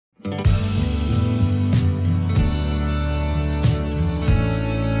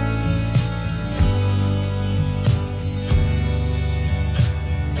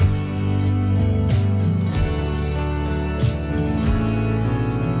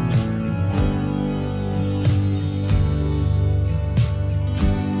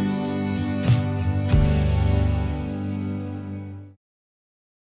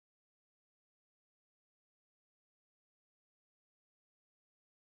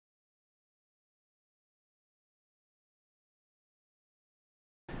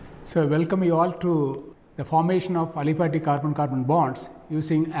So, I welcome you all to the formation of aliphatic carbon-carbon bonds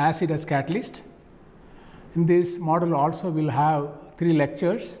using acid as catalyst. In this model also we will have 3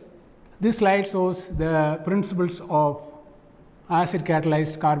 lectures. This slide shows the principles of acid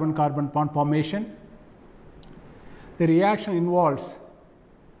catalyzed carbon-carbon bond formation. The reaction involves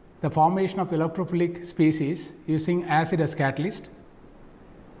the formation of electrophilic species using acid as catalyst.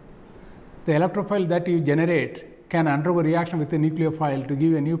 The electrophile that you generate can undergo reaction with the nucleophile to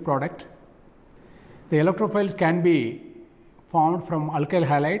give a new product. The electrophiles can be formed from alkyl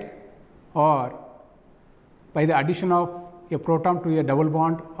halide or by the addition of a proton to a double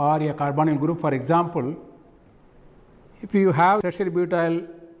bond or a carbonyl group. For example, if you have tertiary butyl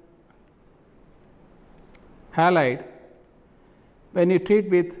halide, when you treat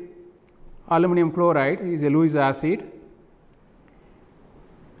with aluminum chloride, is a Lewis acid,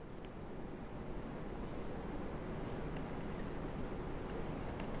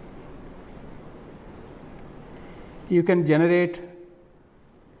 you can generate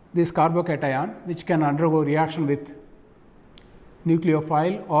this carbocation which can undergo reaction with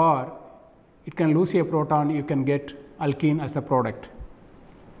nucleophile, or it can lose a proton, you can get alkene as a product.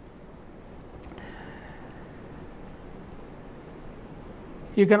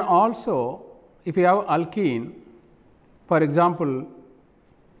 You can also, if you have alkene, for example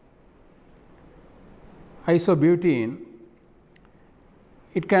isobutene,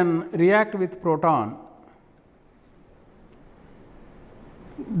 it can react with proton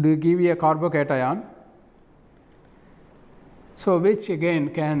to give you a carbocation, so which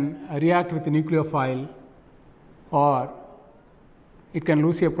again can react with the nucleophile, or it can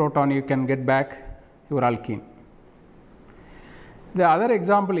lose a proton, you can get back your alkene. The other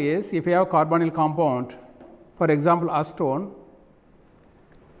example is if you have carbonyl compound, for example acetone,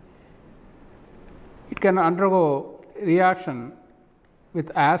 it can undergo reaction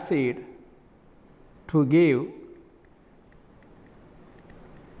with acid to give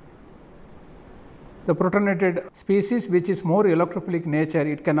the protonated species which is more electrophilic nature,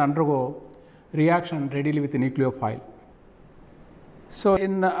 it can undergo reaction readily with the nucleophile. So,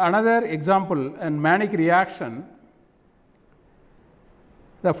 in another example, in manic reaction,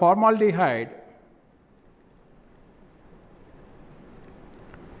 the formaldehyde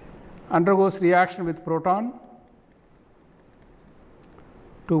undergoes reaction with proton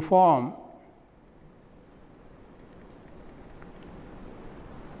to form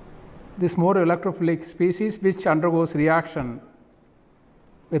this more electrophilic species which undergoes reaction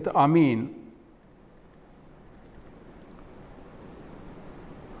with amine.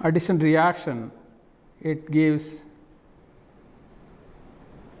 Addition reaction, it gives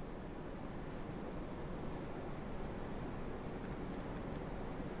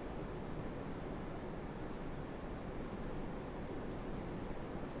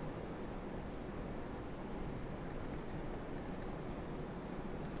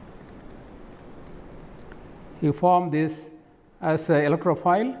you form this as an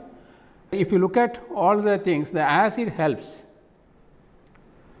electrophile. If you look at all the things, the acid helps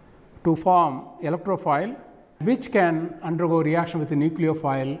to form electrophile which can undergo reaction with the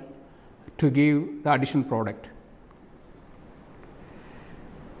nucleophile to give the addition product.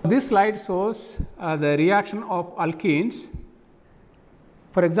 This slide shows the reaction of alkenes.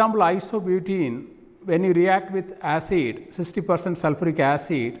 For example, isobutene, when you react with acid, 60% sulfuric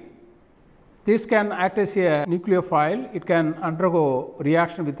acid, this can act as a nucleophile. It can undergo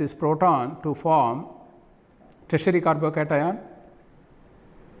reaction with this proton to form tertiary carbocation.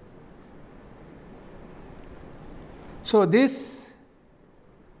 So, this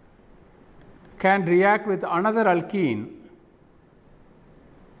can react with another alkene.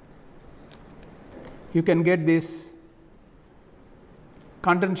 You can get this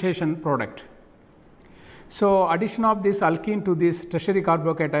condensation product. So, addition of this alkene to this tertiary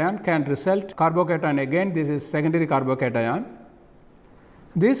carbocation can result carbocation, again this is secondary carbocation.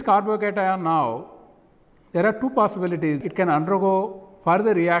 This carbocation now, there are 2 possibilities. It can undergo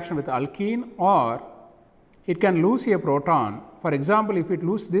further reaction with alkene, or it can lose a proton. For example, if it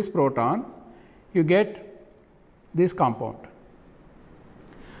loses this proton, you get this compound.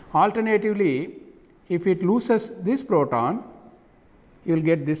 Alternatively, if it loses this proton, you will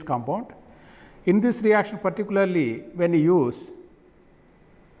get this compound. In this reaction particularly, when you use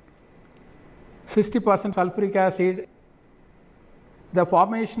 60% sulfuric acid, the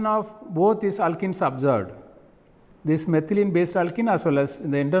formation of both these alkenes observed. This methylene based alkene as well as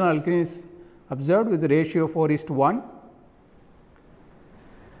the internal alkene is observed with the ratio 4:1.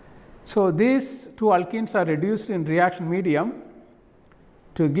 So, these 2 alkenes are reduced in reaction medium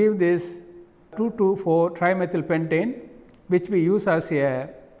to give this 2,2,4 trimethylpentane, which we use as a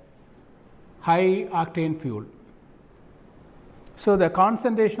high octane fuel. So, the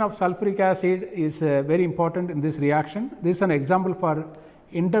concentration of sulfuric acid is very important in this reaction. This is an example for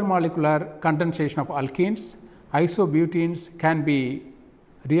intermolecular condensation of alkenes. Isobutenes can be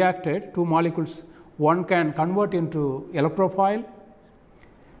reacted, two molecules, one can convert into electrophile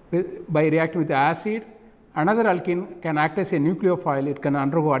by reacting with acid. Another alkene can act as a nucleophile, it can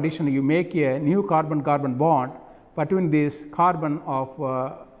undergo addition. You make a new carbon-carbon bond between this carbon of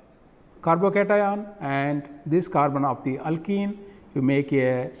carbocation and this carbon of the alkene. You make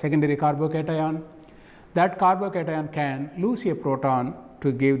a secondary carbocation. That carbocation can lose a proton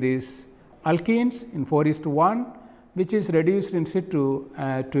to give these alkenes in 4:1, which is reduced in situ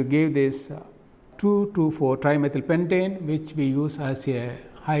to give this 2,2,4 trimethylpentane, which we use as a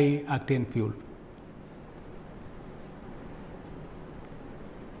high octane fuel.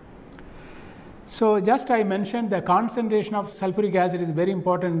 So, just I mentioned the concentration of sulfuric acid is very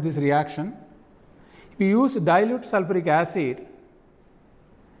important in this reaction. If we use dilute sulfuric acid,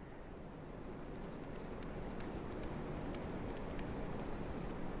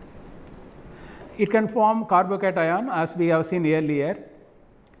 it can form carbocation as we have seen earlier.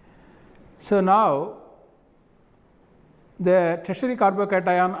 So, now the tertiary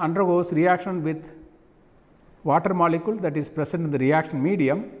carbocation undergoes reaction with water molecule that is present in the reaction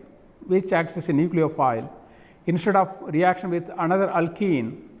medium, which acts as a nucleophile. Instead of reaction with another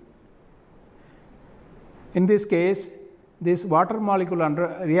alkene, in this case this water molecule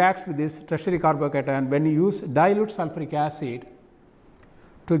reacts with this tertiary carbocation when you use dilute sulfuric acid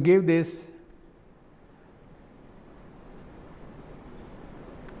to give this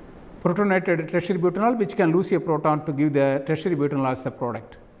protonated tertiary butanol, which can lose a proton to give the tertiary butanol as the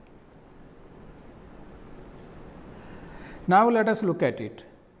product. Now, let us look at it.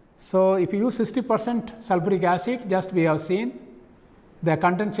 So, if you use 60% sulfuric acid, just we have seen the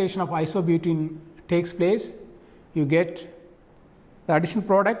condensation of isobutene takes place, you get the addition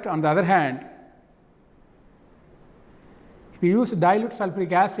product. On the other hand, if you use dilute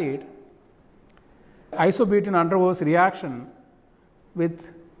sulfuric acid, isobutene undergoes reaction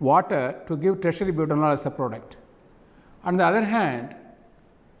with water to give tertiary butanol as a product. On the other hand,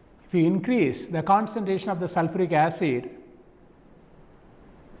 if you increase the concentration of the sulfuric acid,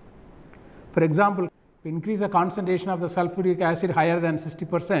 for example, if you increase the concentration of the sulfuric acid higher than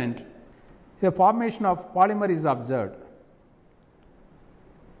 60%, the formation of polymer is observed.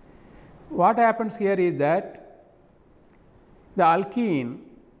 What happens here is that the alkene,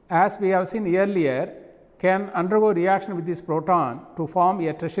 as we have seen earlier, can undergo reaction with this proton to form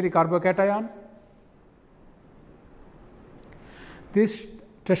a tertiary carbocation. This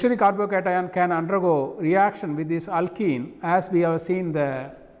tertiary carbocation can undergo reaction with this alkene, as we have seen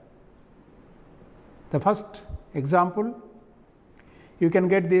the first example. You can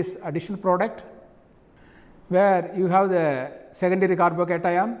get this addition product where you have the secondary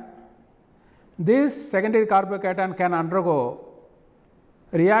carbocation. This secondary carbocation can undergo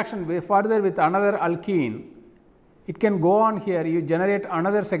reaction further with another alkene. It can go on here, you generate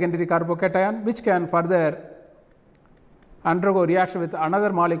another secondary carbocation, which can further undergo reaction with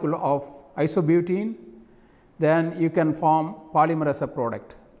another molecule of isobutene, then you can form polymer as a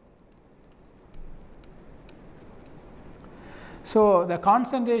product. So, the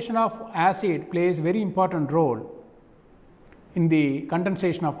concentration of acid plays very important role in the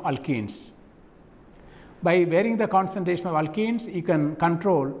condensation of alkenes. By varying the concentration of alkenes, you can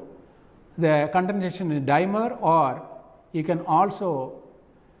control the condensation in dimer, or you can also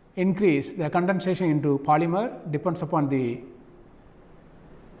increase the condensation into polymer, depends upon the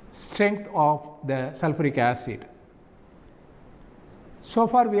strength of the sulfuric acid. So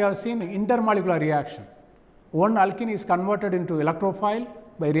far we have seen intermolecular reaction. One alkene is converted into electrophile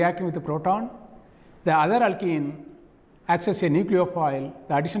by reacting with a proton. The other alkene acts as a nucleophile.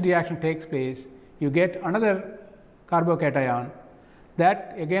 The addition reaction takes place. You get another carbocation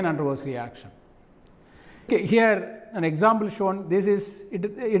that again undergoes reaction. Okay, here an example shown. This is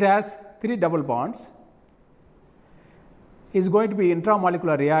it has 3 double bonds. Is going to be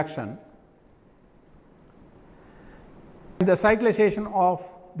intramolecular reaction. The cyclization of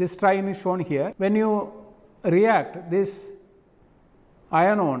this triene is shown here. When you react this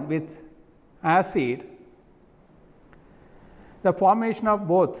ionone with acid, the formation of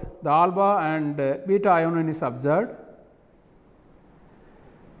both the alpha and beta ionone is observed.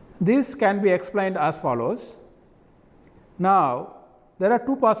 This can be explained as follows. Now, there are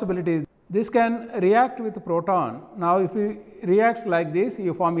 2 possibilities. This can react with the proton. Now, if it reacts like this,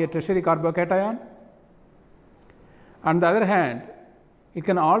 you form a tertiary carbocation. On the other hand, it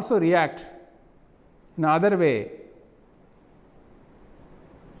can also react in another way.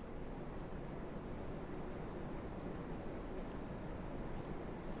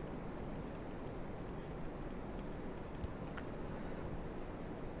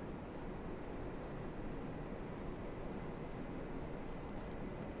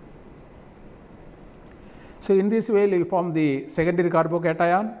 So, in this way we form the secondary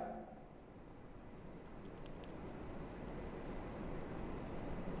carbocation.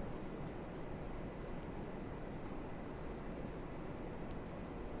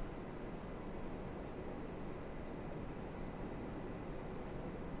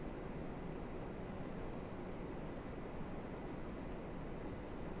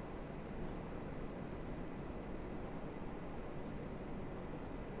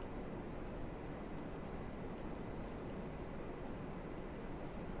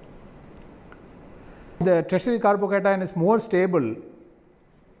 The tertiary carbocation is more stable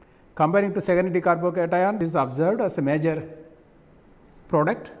comparing to secondary carbocation. This is observed as a major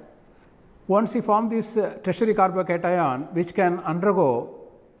product. Once you form this tertiary carbocation, which can undergo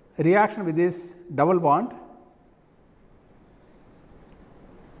reaction with this double bond,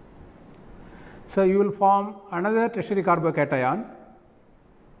 so you will form another tertiary carbocation.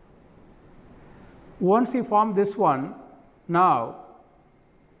 Once you form this one, now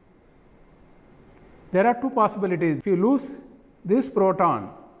there are two possibilities. If you lose this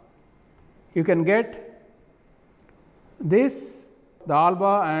proton, you can get this, the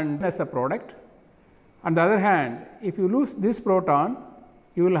alpha and as a product. On the other hand, if you lose this proton,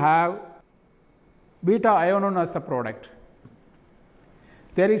 you will have beta ionon as the product.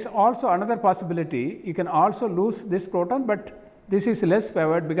 There is also another possibility. You can also lose this proton, but this is less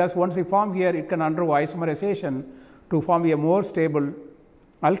favored because once you form here, it can undergo isomerization to form a more stable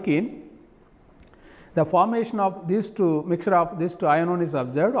alkene. The formation of these two, mixture of these two ionon is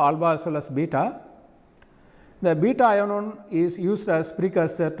observed, alpha as well as beta. The beta ionon is used as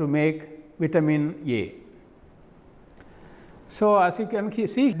precursor to make vitamin A. So, as you can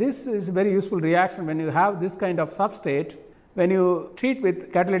see, this is very useful reaction when you have this kind of substrate. When you treat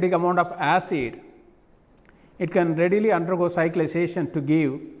with catalytic amount of acid, it can readily undergo cyclization to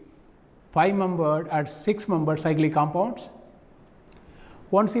give 5-membered and 6-membered cyclic compounds.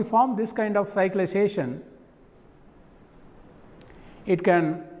 Once you form this kind of cyclization, it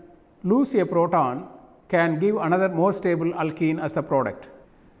can lose a proton, can give another more stable alkene as the product.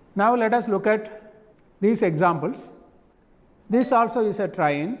 Now, let us look at these examples. This also is a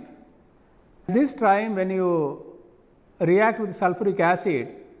triene. This triene, when you react with sulfuric acid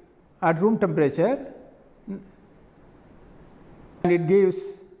at room temperature, and it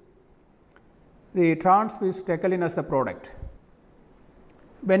gives the transfused tecalin as the product.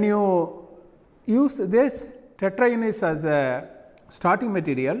 When you use this tetraenus as a starting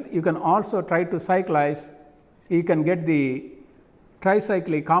material, you can also try to cyclize, you can get the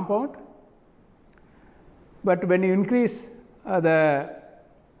tricyclic compound, but when you increase the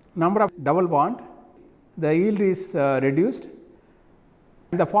number of double bond, the yield is reduced.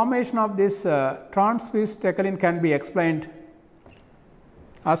 The formation of this transfused tecalin can be explained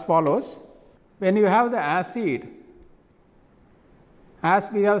as follows. When you have the acid,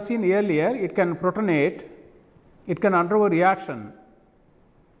 as we have seen earlier, it can protonate, it can undergo reaction,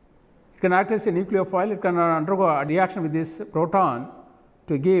 it can act as a nucleophile, it can undergo a reaction with this proton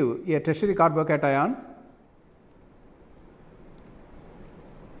to give a tertiary carbocation.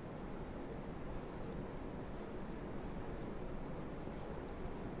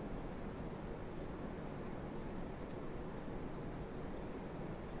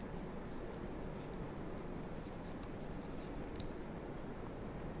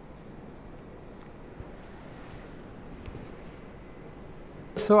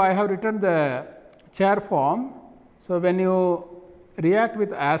 So, I have written the chair form. So, when you react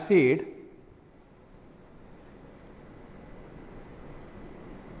with acid,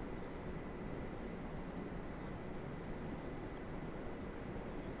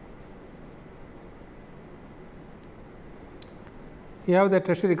 you have the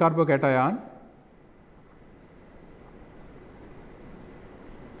tertiary carbocation.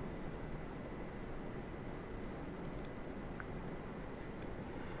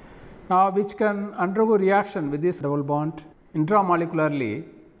 Now, which can undergo reaction with this double bond intramolecularly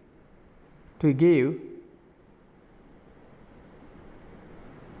to give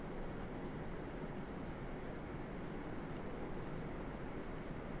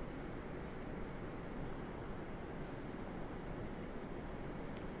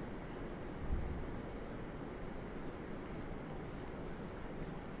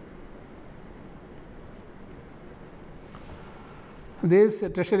this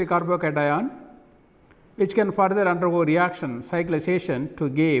tertiary carbocation, which can further undergo reaction cyclization to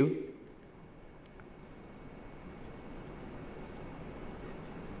give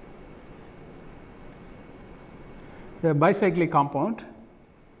the bicyclic compound.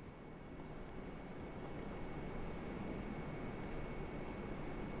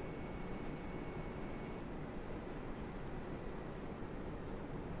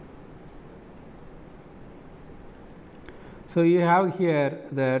 So, you have here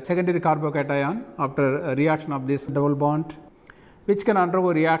the secondary carbocation after a reaction of this double bond, which can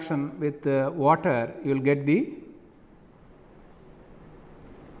undergo reaction with water. You will get the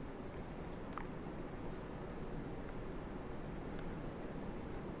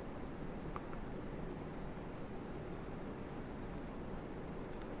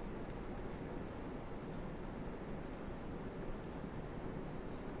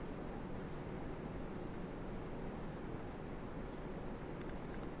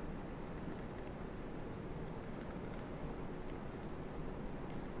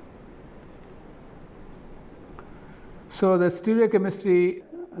So, the stereochemistry,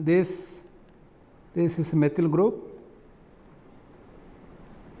 this is methyl group,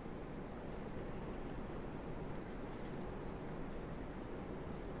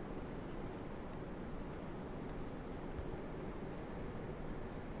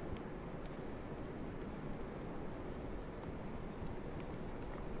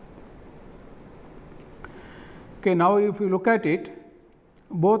 okay. Now, if you look at it,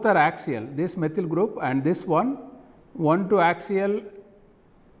 both are axial, this methyl group and this one to axial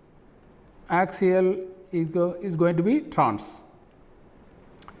is going to be trans.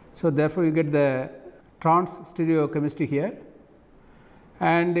 So, therefore, you get the trans stereochemistry here,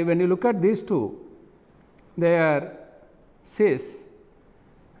 and when you look at these two, they are cis,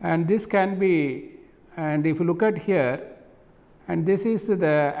 and this can be, and if you look at here, and this is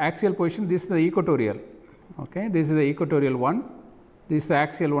the axial position, this is the equatorial, okay. This is the equatorial one, this is the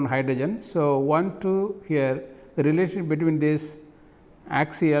axial one hydrogen. So, 1 2 here, the relationship between this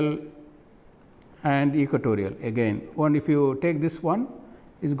axial and equatorial, again one, if you take this one,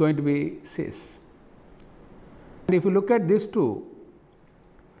 is going to be cis. And if you look at these two,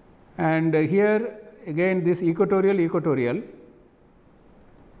 and here again this equatorial is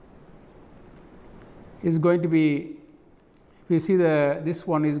going to be, if you see this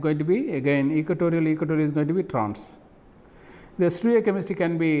one is going to be again equatorial is going to be trans. The stereochemistry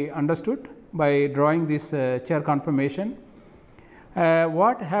can be understood by drawing this chair conformation.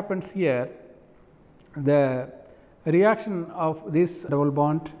 What happens here, the reaction of this double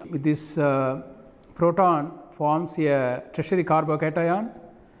bond with this proton forms a tertiary carbocation.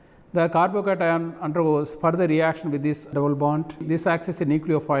 The carbocation undergoes further reaction with this double bond. This acts as a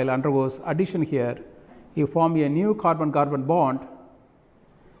nucleophile, undergoes addition here. You form a new carbon-carbon bond.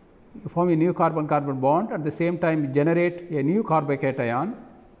 You form a new carbon-carbon bond, at the same time you generate a new carbocation.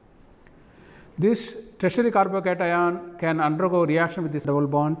 This tertiary carbocation can undergo reaction with this double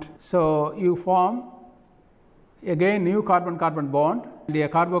bond. So, you form again new carbon-carbon bond and a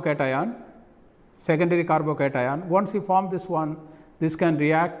carbocation, secondary carbocation. Once you form this one, this can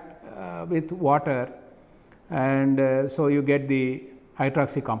react with water, and so you get the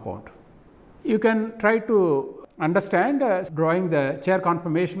hydroxy compound. You can try to understand drawing the chair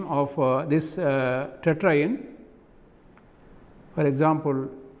conformation of this tetraene. For example,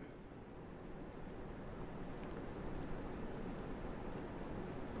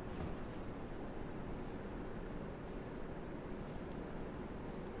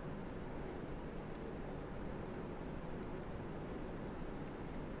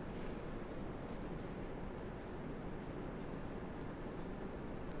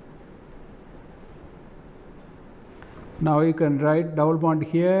 now you can write double bond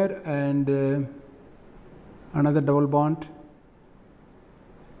here and another double bond.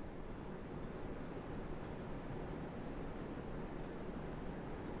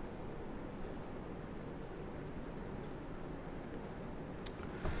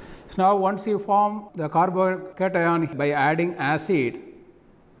 So, now once you form the carbocation by adding acid,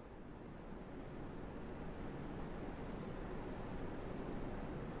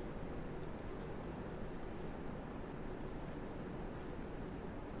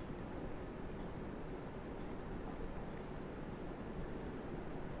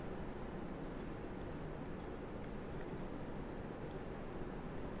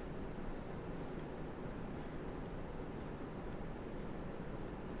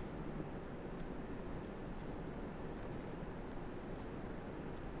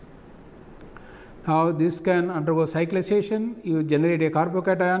 now this can undergo cyclization, you generate a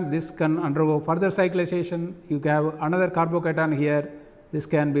carbocation, this can undergo further cyclization, you have another carbocation here, this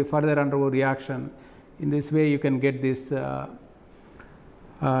can be further undergo reaction. In this way you can get this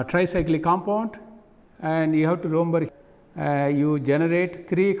tricyclic compound, and you have to remember you generate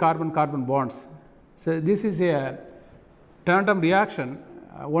 3 carbon-carbon bonds. So, this is a tandem reaction.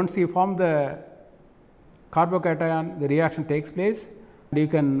 Once you form the carbocation, the reaction takes place, and you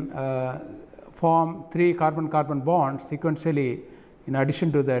can form 3 carbon-carbon bonds sequentially. In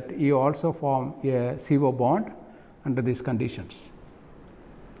addition to that, you also form a CO bond. under these conditions.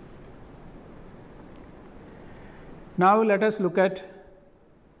 Now, let us look at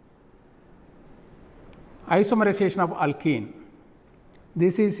isomerization of alkene.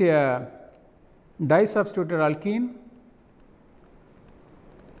 This is a disubstituted alkene.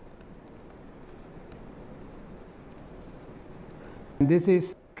 This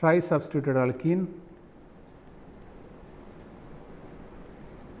is trisubstituted alkene.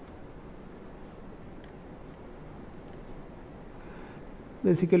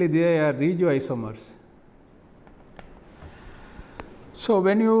 Basically, they are regioisomers. So,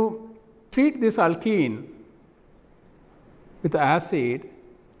 when you treat this alkene with acid,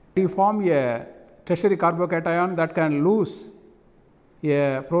 you form a tertiary carbocation that can lose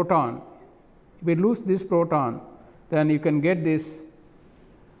a proton. If you lose this proton, then you can get this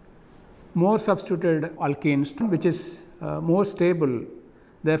more substituted alkenes, which is more stable.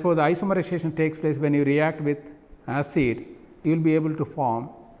 Therefore, the isomerization takes place when you react with acid. You will be able to form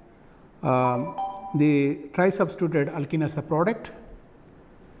the trisubstituted alkene as the product.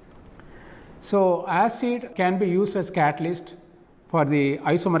 So, acid can be used as catalyst for the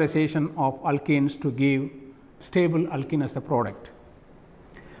isomerization of alkenes to give stable alkene as the product.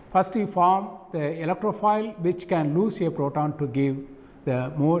 First, we form the electrophile which can lose a proton to give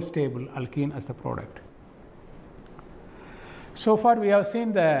the more stable alkene as the product. So far, we have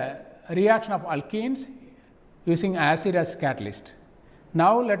seen the reaction of alkenes using acid as catalyst.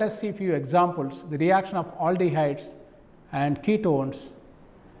 Now, let us see a few examples, the reaction of aldehydes and ketones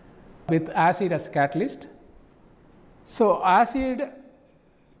with acid as catalyst. So, acid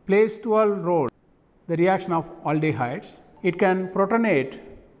plays dual role, the reaction of aldehydes. It can protonate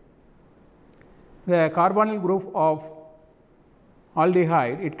the carbonyl group of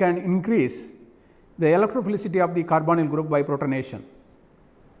aldehyde. It can increase the electrophilicity of the carbonyl group by protonation.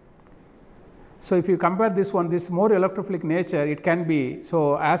 So, if you compare this one, this more electrophilic nature, it can be,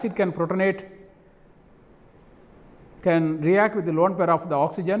 so acid can protonate, can react with the lone pair of the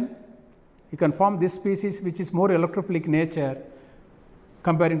oxygen. You can form this species which is more electrophilic nature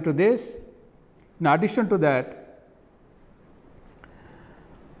comparing to this. In addition to that,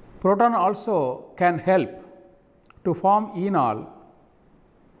 proton also can help to form enol.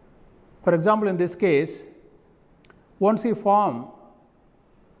 For example, in this case, once you form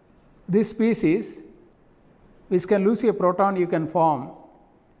this species which can lose a proton, you can form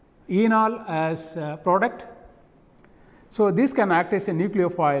enol as a product. So, this can act as a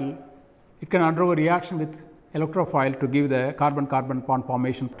nucleophile. It can undergo reaction with electrophile to give the carbon-carbon bond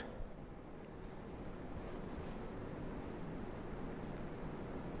formation.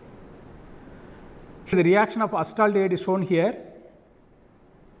 The reaction of acetaldehyde is shown here.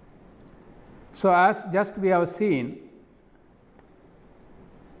 So, as just we have seen,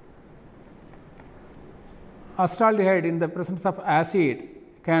 acetaldehyde in the presence of acid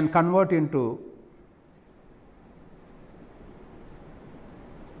can convert into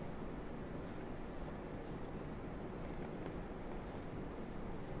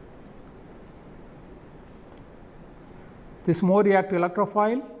this more reactive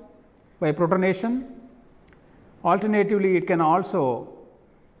electrophile by protonation. Alternatively, it can also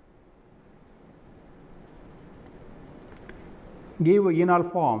give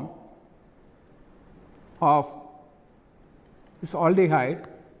enol form of this aldehyde.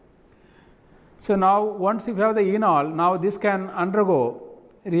 So, now once you have the enol, now this can undergo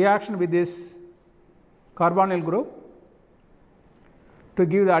reaction with this carbonyl group to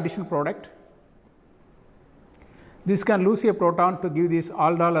give the additional product. This can lose a proton to give this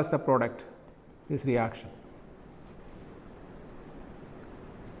aldol as the product, this reaction.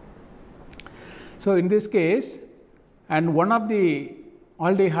 So, in this case, and one of the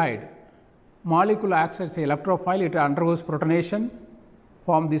aldehyde molecule acts as a electrophile, it undergoes protonation,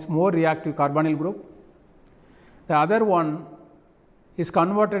 form this more reactive carbonyl group. The other one is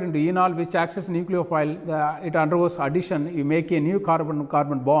converted into enol, which acts as a nucleophile. It undergoes addition, you make a new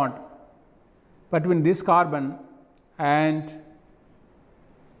carbon-carbon bond between this carbon and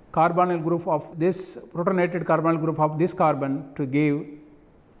carbonyl group of this protonated carbonyl group of this carbon to give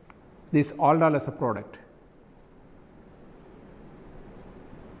this aldol as a product.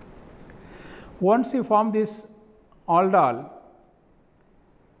 Once you form this aldol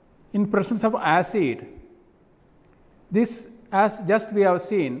in presence of acid, this, as just we have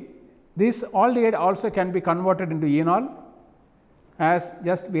seen, this aldehyde also can be converted into enol, as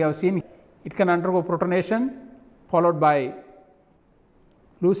just we have seen. It can undergo protonation followed by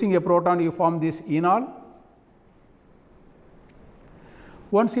losing a proton, you form this enol.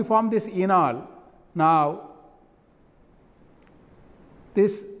 Once you form this enol, now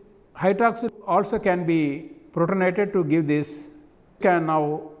this hydroxyl also can be protonated to give this, can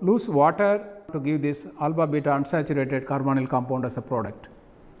now lose water to give this alpha beta unsaturated carbonyl compound as a product.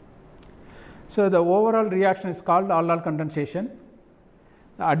 So, the overall reaction is called aldol condensation,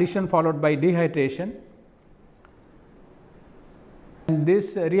 the addition followed by dehydration. And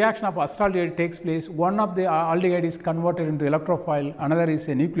this reaction of acetaldehyde takes place. One of the aldehyde is converted into electrophile, another is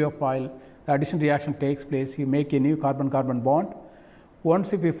a nucleophile. The addition reaction takes place, you make a new carbon-carbon bond.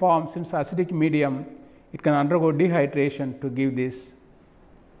 Once if we form, since acidic medium, it can undergo dehydration to give this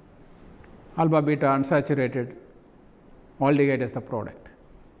alpha beta unsaturated aldehyde as the product.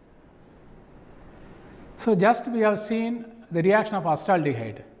 So, just we have seen the reaction of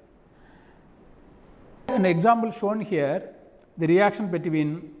acetaldehyde. An example shown here, the reaction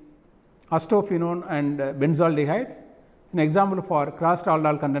between acetophenone and benzaldehyde, an example for crossed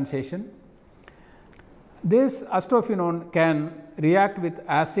aldol condensation. This acetophenone can react with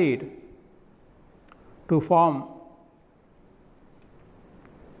acid to form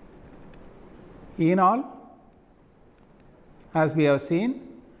enol, as we have seen.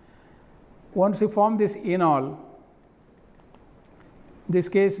 Once you form this enol, this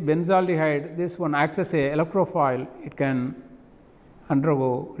case benzaldehyde, this one acts as a electrophile, it can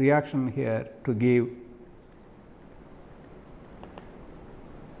undergo reaction here to give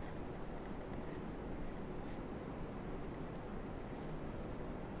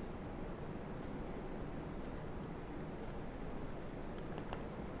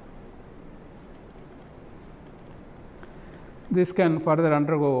this can further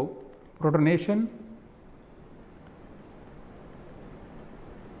undergo protonation.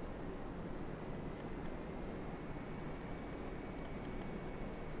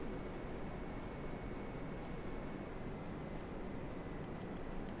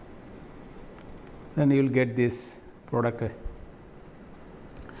 Then you will get this product.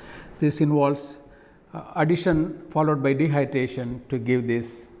 This involves addition followed by dehydration to give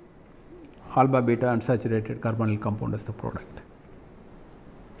this alpha beta unsaturated carbonyl compound as the product.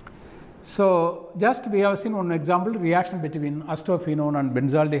 So, just we have seen one example, reaction between acetophenone and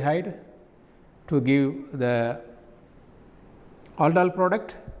benzaldehyde to give the aldol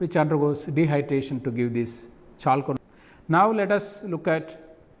product, which undergoes dehydration to give this chalcone. Now, let us look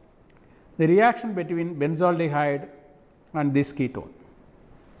at the reaction between benzaldehyde and this ketone.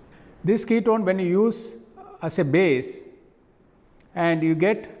 This ketone, when you use as a base and you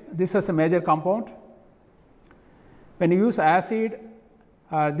get this as a major compound, when you use acid,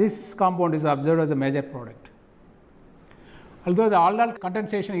 this compound is observed as a major product. Although the aldol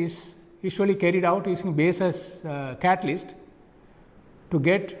condensation is usually carried out using base as catalyst to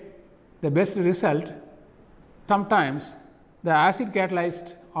get the best result, sometimes the acid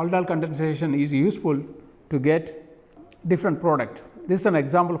catalyzed aldol condensation is useful to get different product. This is an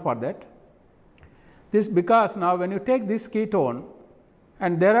example for that. This because now when you take this ketone,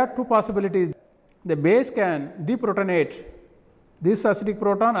 and there are two possibilities, the base can deprotonate this acidic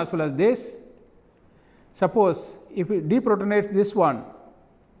proton as well as this. Suppose if it deprotonates this one,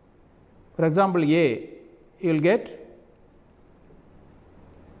 for example A, you will get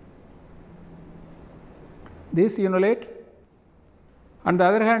this unolate. On the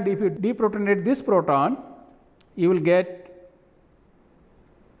other hand, if you deprotonate this proton, you will get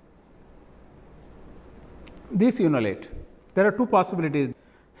this unolate. There are two possibilities.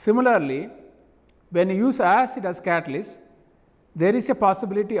 Similarly, when you use acid as catalyst, there is a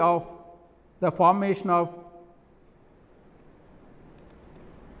possibility of the formation of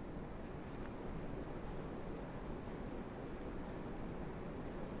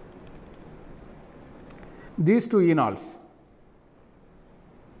these two enols.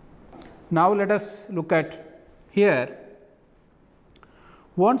 Now, let us look at here.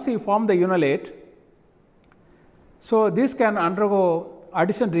 Once you form the unolate, so this can undergo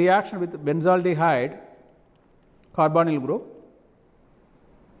addition reaction with benzaldehyde carbonyl group,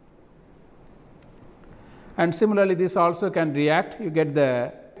 and similarly this also can react, you get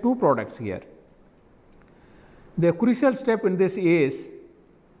the two products here. The crucial step in this is,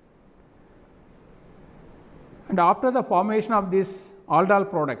 and after the formation of this aldol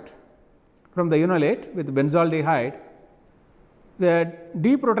product from the unolate with benzaldehyde, the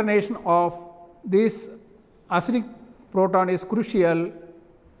deprotonation of this acidic proton is crucial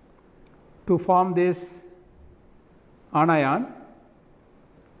to form this anion,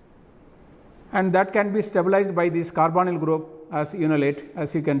 and that can be stabilized by this carbonyl group as unolate,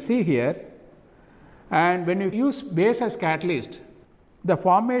 as you can see here. And when you use base as catalyst, the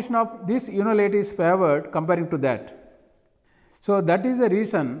formation of this unolate is favored comparing to that. So, that is the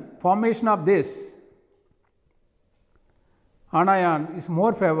reason formation of this anion is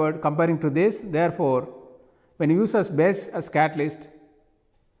more favored comparing to this. Therefore, when you use as base as catalyst,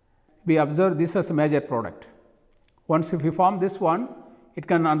 we observe this as a major product. Once if you form this one, it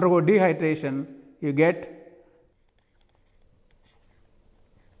can undergo dehydration, you get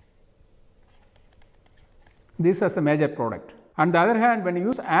this as a major product. On the other hand, when you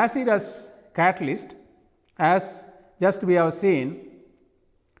use acid as catalyst, as just we have seen,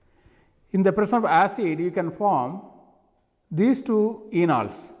 in the presence of acid you can form these two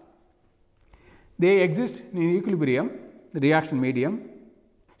enols. They exist in equilibrium, the reaction medium.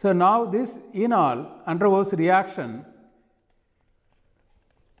 So, now this enol undergoes reaction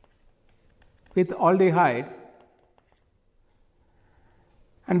with aldehyde,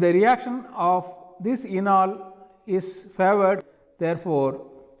 and the reaction of this enol is favored. Therefore,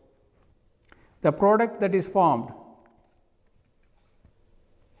 the product that is formed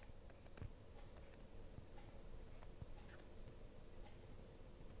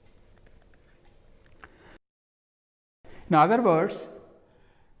in other words,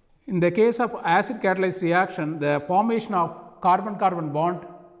 in the case of acid catalyzed reaction, the formation of carbon-carbon bond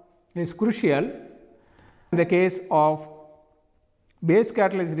is crucial. In the case of base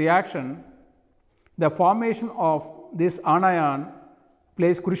catalyzed reaction, the formation of this anion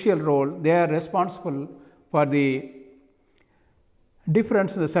plays crucial role. They are responsible for the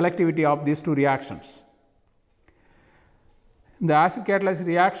difference in the selectivity of these two reactions. In the acid catalyzed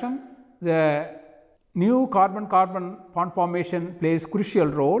reaction, the new carbon-carbon bond formation plays crucial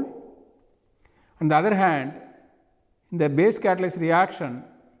role. On the other hand, in the base catalyzed reaction,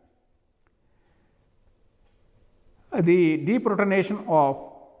 the deprotonation of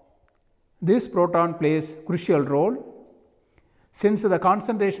this proton plays crucial role. Since the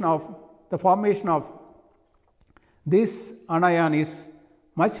concentration of the formation of this anion is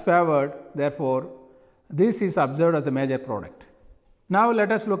much favored, therefore, this is observed as the major product. Now,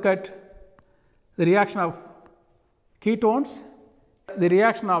 let us look at the reaction of ketones. The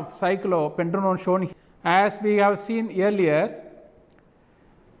reaction of cyclopentanone shown here. As we have seen earlier,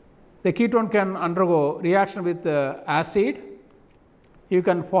 the ketone can undergo reaction with acid. You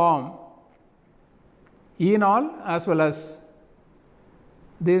can form enol as well as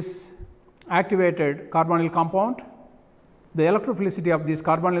this activated carbonyl compound. The electrophilicity of this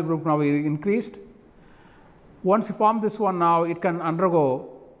carbonyl group now is increased. Once you form this one, now it can undergo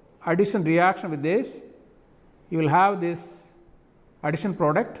addition reaction with this. You will have this addition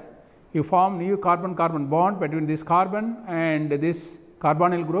product. You form new carbon-carbon bond between this carbon and this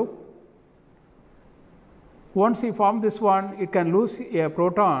carbonyl group. Once you form this one, it can lose a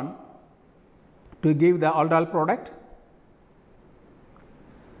proton to give the aldol product.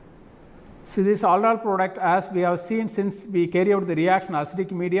 So, this aldol product, as we have seen since we carry out the reaction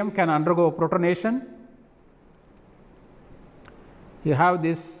acidic medium, can undergo protonation. You have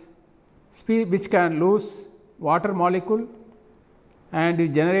this which can lose water molecule and you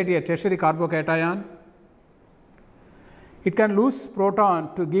generate a tertiary carbocation. It can lose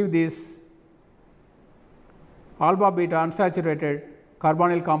proton to give this alpha beta unsaturated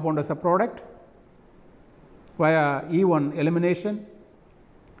carbonyl compound as a product via E1 elimination.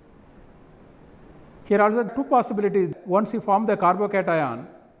 Here also two possibilities. Once you form the carbocation,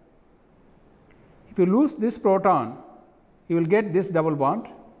 if you lose this proton, you will get this double bond.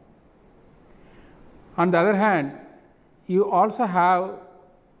 On the other hand, you also have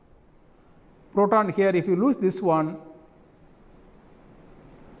proton here. If you lose this one,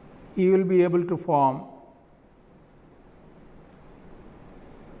 you will be able to form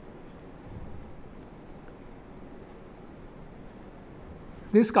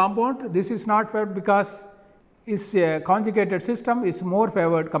this compound. This is not favored because its conjugated system is more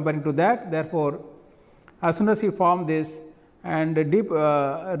favored comparing to that. Therefore, as soon as you form this and deep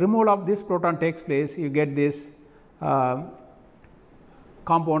removal of this proton takes place, you get this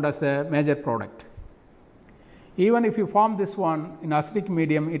compound as the major product. Even if you form this one in acidic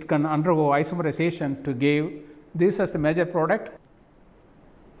medium, it can undergo isomerization to give this as the major product.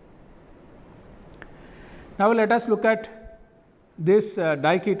 Now, let us look at this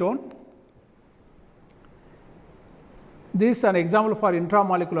diketone. This is an example for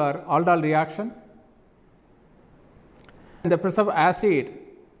intramolecular aldol reaction. In the presence of acid,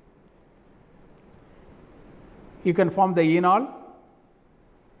 you can form the enol.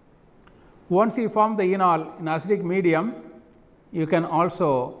 Once you form the enol in acidic medium, you can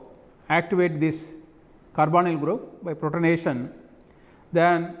also activate this carbonyl group by protonation.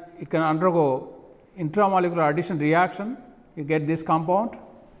 Then it can undergo intramolecular addition reaction, you get this compound.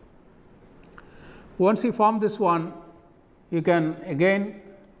 Once you form this one, you can again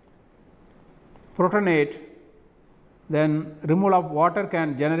protonate, then removal of water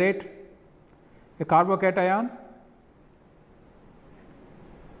can generate a carbocation,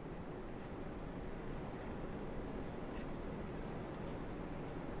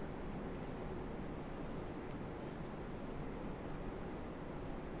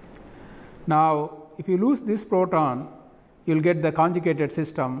 now if you lose this proton, you will get the conjugated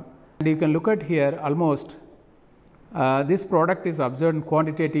system, and you can look at here almost this product is observed in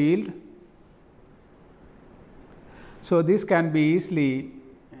quantitative yield. So, this can be easily,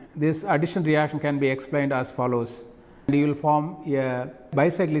 this addition reaction can be explained as follows, and you will form a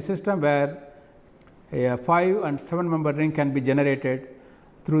bicyclic system where a 5 and 7 member ring can be generated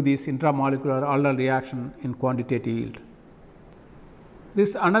through this intramolecular aldol reaction in quantitative yield.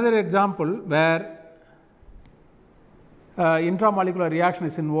 This another example where intramolecular reaction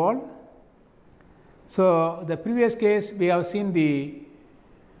is involved. So, the previous case we have seen the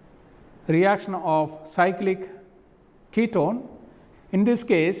reaction of cyclic ketone. In this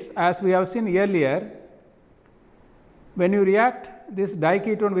case, as we have seen earlier, when you react this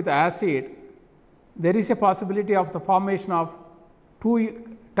diketone with acid, there is a possibility of the formation of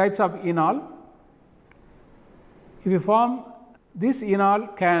two types of enol. If you form this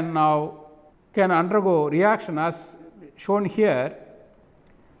enol can undergo reaction as shown here,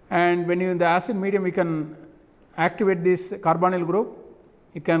 and when you in the acid medium we can activate this carbonyl group,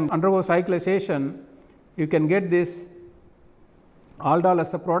 it can undergo cyclization, you can get this aldol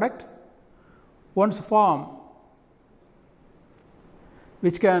as the product. Once formed,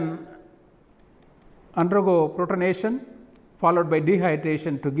 which can undergo protonation followed by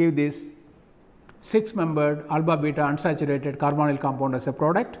dehydration to give this 6-membered alpha beta unsaturated carbonyl compound as a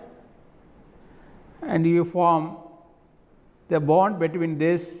product, and you form the bond between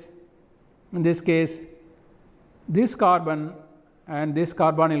this, in this case this carbon and this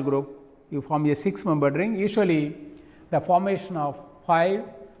carbonyl group, you form a 6-membered ring. Usually the formation of 5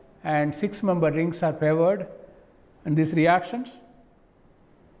 and 6-membered rings are favored in these reactions.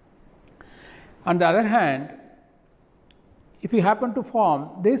 On the other hand, if you happen to form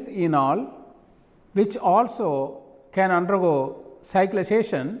this enol, which also can undergo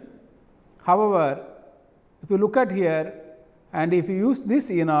cyclization, however, if you look at here and if you use this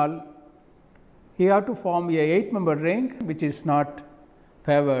enol, you have to form a 8-membered ring, which is not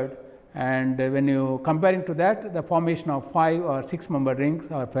favored, and when you comparing to that, the formation of 5 or 6-membered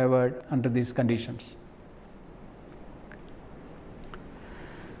rings are favored under these conditions.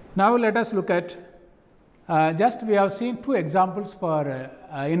 Now, let us look at just we have seen two examples for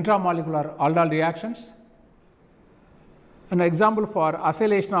intramolecular aldol reactions. An example for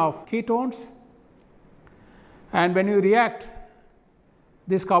acylation of ketones, and when you react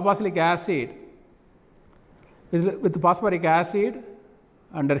this carboxylic acid with phosphoric acid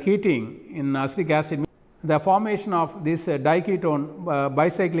under heating in acetic acid, the formation of this diketone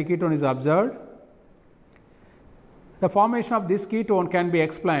bicyclic ketone is observed. The formation of this ketone can be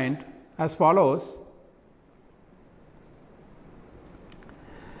explained as follows.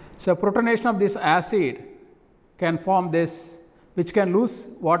 So, protonation of this acid can form this, which can lose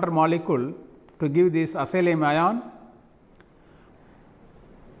water molecule to give this acylame ion.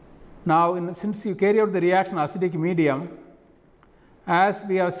 Now, since you carry out the reaction acidic medium, as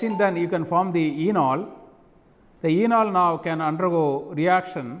we have seen, then you can form the enol. The enol now can undergo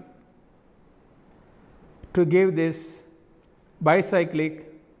reaction to give this bicyclic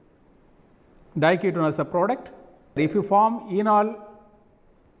diketone as a product. If you form enol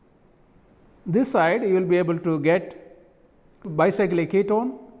this side, you will be able to get bicyclic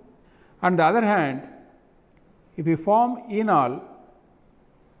ketone. On the other hand, if you form enol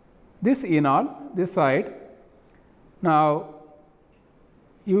this side, now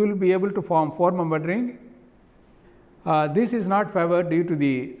you will be able to form 4-membered ring. This is not favored due to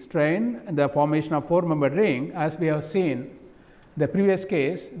the strain and the formation of 4-membered ring. As we have seen the previous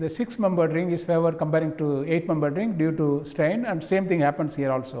case, the 6-membered ring is favored comparing to 8-membered ring due to strain, and same thing happens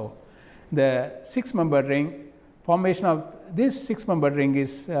here also. The 6-membered ring, formation of this 6-membered ring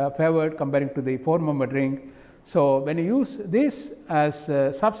is favored comparing to the 4-membered ring. So, when you use this as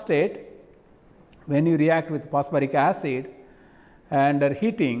a substrate, when you react with phosphoric acid under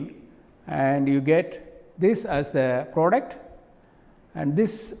heating, and you get this as the product, and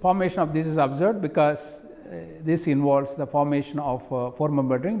this formation of this is observed because this involves the formation of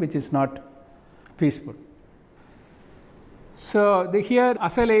 4-membered ring, which is not feasible. So, here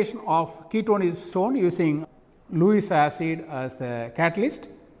acylation of ketone is shown using Lewis acid as the catalyst.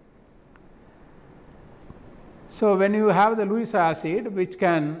 So, when you have the Lewis acid, which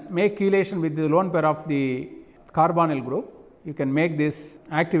can make chelation with the lone pair of the carbonyl group, you can make this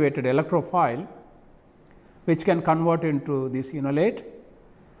activated electrophile, which can convert into this enolate.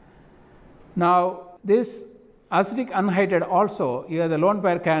 Now, this acidic anhydride also, here the lone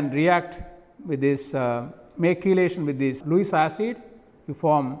pair can react with this, make chelation with this Lewis acid, you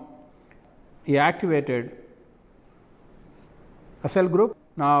form a activated acyl group.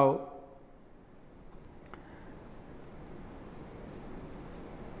 Now,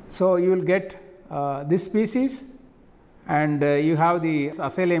 so you will get this species, and you have the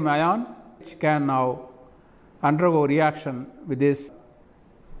acylame ion, which can now undergo reaction with this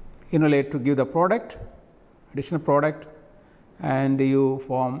enolate to give the product, additional product, and you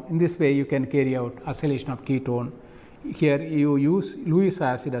form, in this way you can carry out acylation of ketone. Here you use Lewis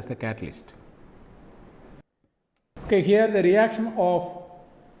acid as the catalyst. Okay, here the reaction of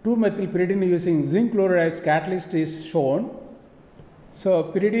 2-methylpyridine using zinc chloride as catalyst is shown. So,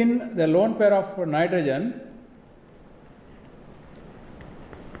 pyridine, the lone pair of nitrogen,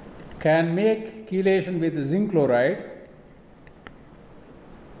 can make chelation with zinc chloride.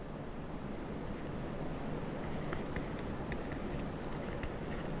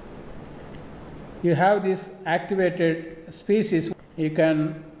 You have this activated species, you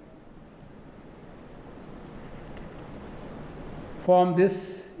can form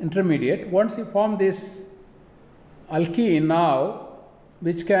this intermediate. Once you form this alkene now,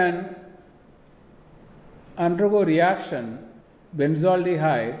 which can undergo reaction,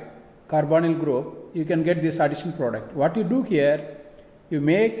 benzaldehyde, carbonyl group, you can get this addition product. What you do here, you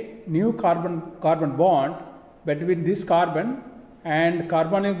make new carbon bond between this carbon and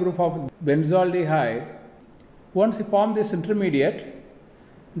carbonyl group of benzaldehyde. Once you form this intermediate,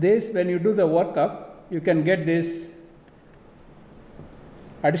 this, when you do the workup, you can get this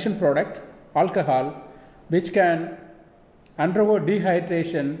addition product, alcohol, which can undergo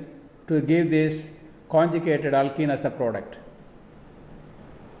dehydration to give this conjugated alkene as a product.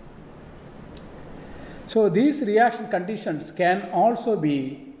 So, these reaction conditions can also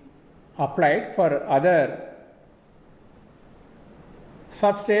be applied for other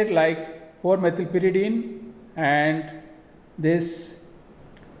substrate like 4-methylpyridine and this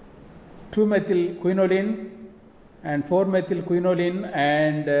 2-methylquinoline and 4-methylquinoline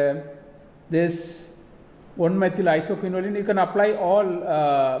and this 1-methyl isoquinoline. You can apply all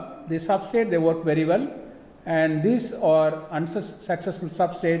the substrate, they work very well, and these are unsuccessful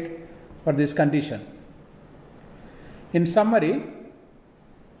substrate for this condition. In summary,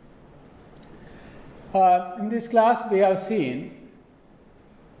 in this class we have seen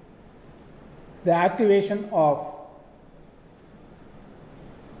the activation of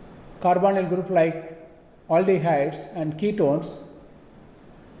carbonyl group like aldehydes and ketones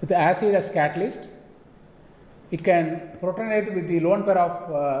with the acid as catalyst. It can protonate with the lone pair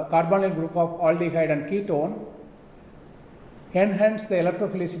of carbonyl group of aldehyde and ketone, enhance the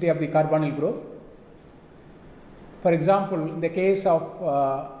electrophilicity of the carbonyl group. For example, in the case of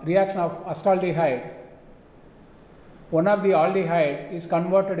reaction of acetaldehyde, one of the aldehyde is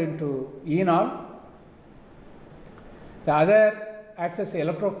converted into enol, the other acts as an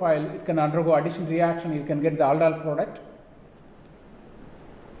electrophile, it can undergo addition reaction, you can get the aldol product,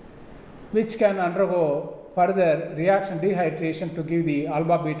 which can undergo further reaction dehydration to give the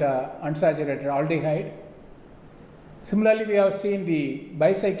alpha beta unsaturated aldehyde. Similarly, we have seen the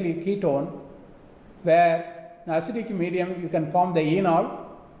bicyclic ketone, where in acidic medium you can form the enol,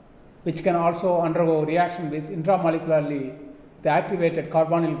 which can also undergo reaction with intramolecularly the activated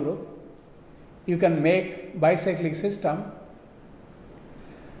carbonyl group. You can make bicyclic system.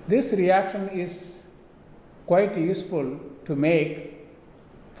 This reaction is quite useful to make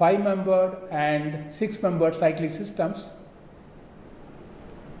 5-membered and 6-membered cyclic systems.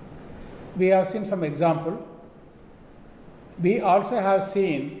 We have seen some example. We also have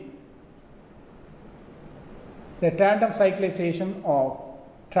seen the tandem cyclization of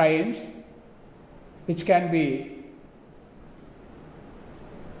trienes, which can be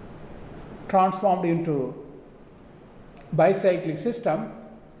transformed into bicyclic system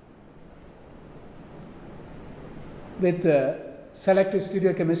with selective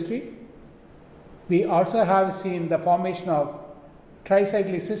stereochemistry. We also have seen the formation of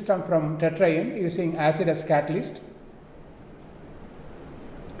tricyclic system from tetraene using acid as catalyst.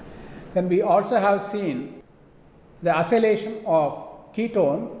 Then we also have seen the acylation of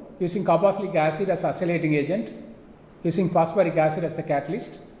ketone using carboxylic acid as acylating agent, using phosphoric acid as the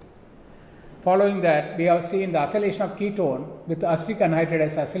catalyst. Following that, we have seen the acylation of ketone with acetic anhydride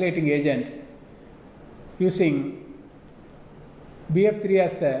as acylating agent, using BF3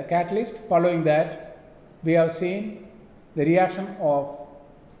 as the catalyst. Following that, we have seen the reaction of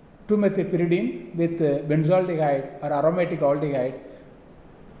 2-methylpyridine with benzaldehyde or aromatic aldehyde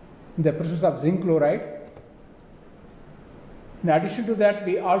in the presence of zinc chloride. In addition to that,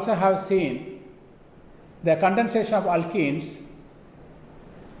 we also have seen the condensation of alkenes,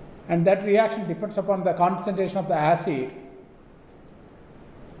 and that reaction depends upon the concentration of the acid.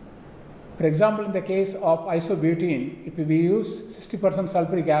 For example, in the case of isobutene, if we use 60%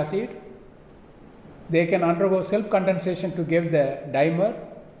 sulfuric acid, they can undergo self-condensation to give the dimer.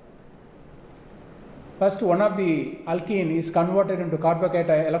 First, one of the alkene is converted into carbocation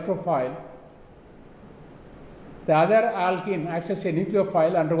electrophile. The other alkene acts as a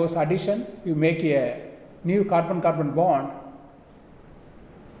nucleophile, undergoes addition, you make a new carbon-carbon bond.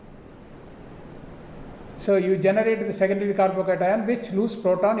 So you generate the secondary carbocation which lose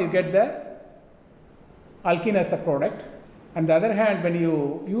proton, you get the alkene as the product. On the other hand, when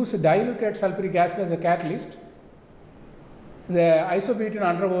you use diluted sulfuric acid as a catalyst, the isobutene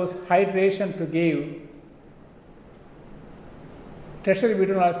undergoes hydration to give tertiary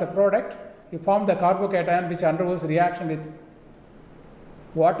butanol as the product. You form the carbocation which undergoes reaction with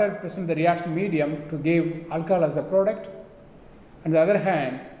water present in the reaction medium to give alcohol as the product. On the other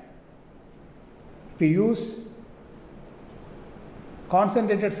hand, if you use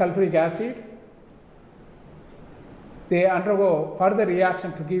concentrated sulfuric acid, they undergo further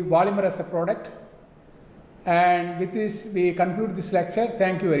reaction to give polymer as a product. And with this, we conclude this lecture.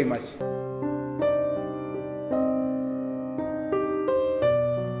 Thank you very much.